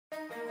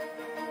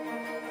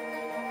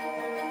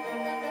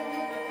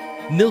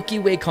Milky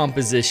Way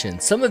composition.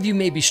 Some of you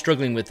may be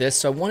struggling with this,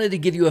 so I wanted to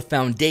give you a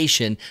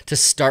foundation to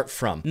start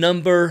from.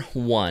 Number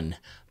one,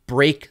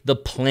 break the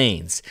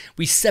planes.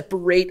 We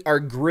separate our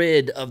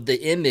grid of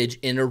the image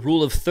in a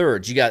rule of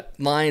thirds. You got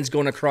lines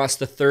going across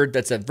the third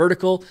that's a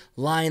vertical,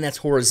 line that's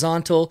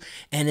horizontal,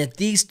 and at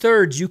these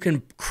thirds you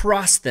can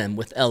cross them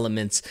with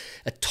elements,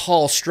 a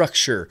tall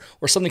structure,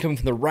 or something coming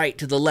from the right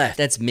to the left.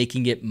 That's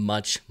making it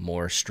much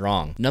more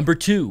strong. Number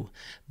two,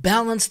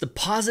 balance the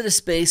positive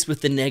space with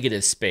the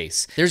negative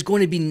space. There's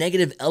going to be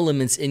negative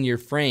elements in your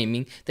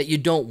framing that you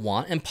don't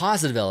want, and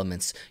positive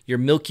elements. Your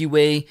Milky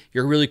Way,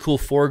 your really cool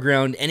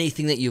foreground,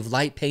 anything that you've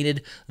light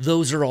painted,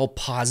 those are all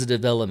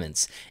positive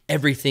elements.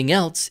 Everything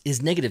else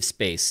is negative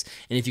space.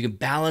 And if you can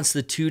balance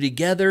the two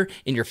together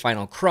in your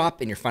final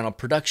crop, in your final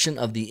production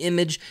of the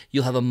image,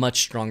 you'll have a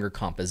much stronger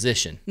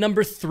composition.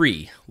 Number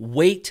three,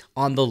 weight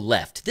on the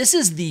left. This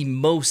is the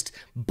most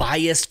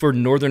biased for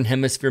Northern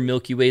Hemisphere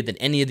Milky Way than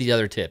any of the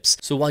other tips.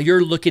 So while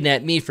you're looking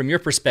at me from your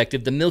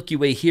perspective, the Milky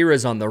Way here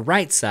is on the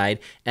right side,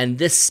 and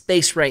this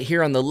space right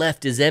here on the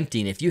left is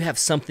empty. And if you have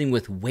something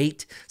with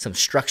weight, some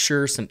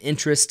structure, some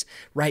interest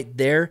right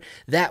there,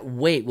 that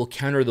weight will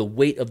counter the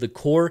weight of the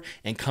core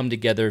and come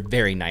together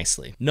very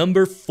nicely.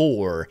 Number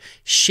four,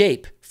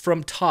 shape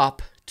from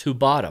top to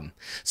bottom.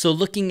 So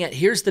looking at,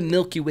 here's the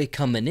Milky Way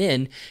coming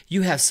in,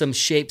 you have some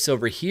shapes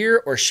over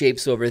here or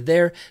shapes over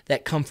there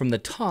that come from the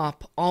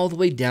top all the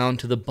way down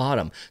to the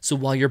bottom. So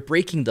while you're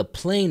breaking the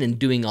plane and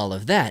doing all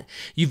of that,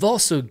 you've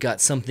also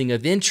got something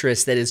of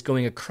interest that is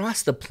going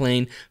across the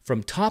plane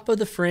from top of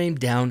the frame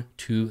down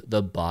to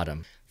the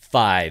bottom.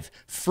 Five,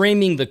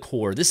 framing the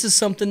core. This is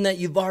something that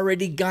you've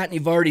already got,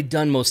 you've already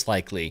done most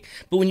likely.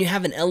 But when you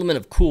have an element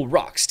of cool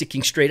rock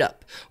sticking straight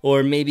up,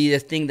 or maybe a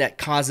thing that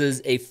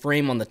causes a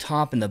frame on the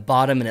top and the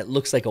bottom and it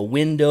looks like a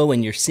window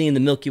and you're seeing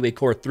the Milky Way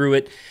core through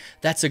it,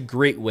 that's a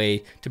great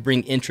way to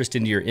bring interest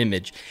into your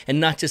image. And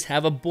not just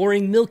have a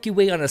boring Milky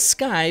Way on a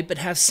sky, but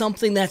have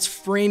something that's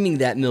framing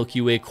that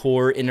Milky Way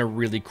core in a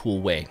really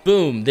cool way.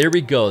 Boom, there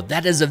we go.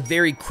 That is a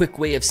very quick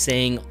way of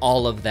saying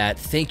all of that.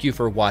 Thank you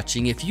for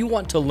watching. If you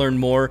want to learn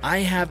more, I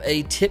have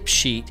a tip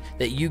sheet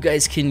that you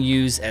guys can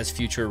use as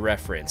future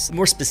reference.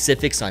 More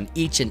specifics on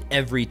each and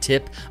every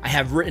tip, I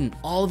have written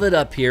all of it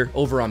up here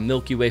over on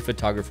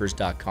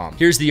milkywayphotographers.com.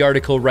 Here's the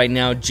article right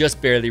now, just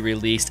barely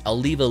released. I'll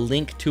leave a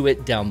link to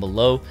it down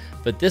below.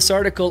 But this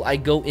article, I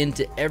go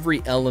into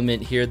every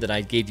element here that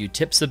I gave you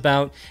tips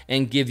about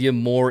and give you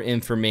more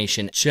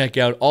information. Check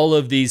out all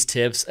of these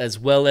tips as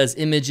well as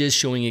images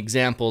showing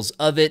examples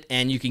of it,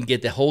 and you can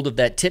get the hold of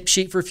that tip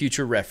sheet for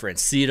future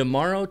reference. See you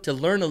tomorrow to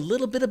learn a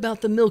little bit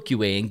about the Milky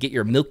Way and get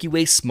your Milky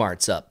Way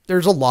Smarts up.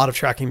 There's a lot of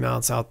tracking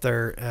mounts out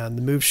there, and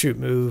the Move Shoot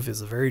Move is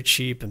a very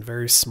cheap and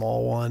very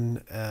small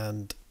one,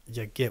 and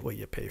you get what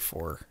you pay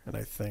for. And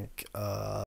I think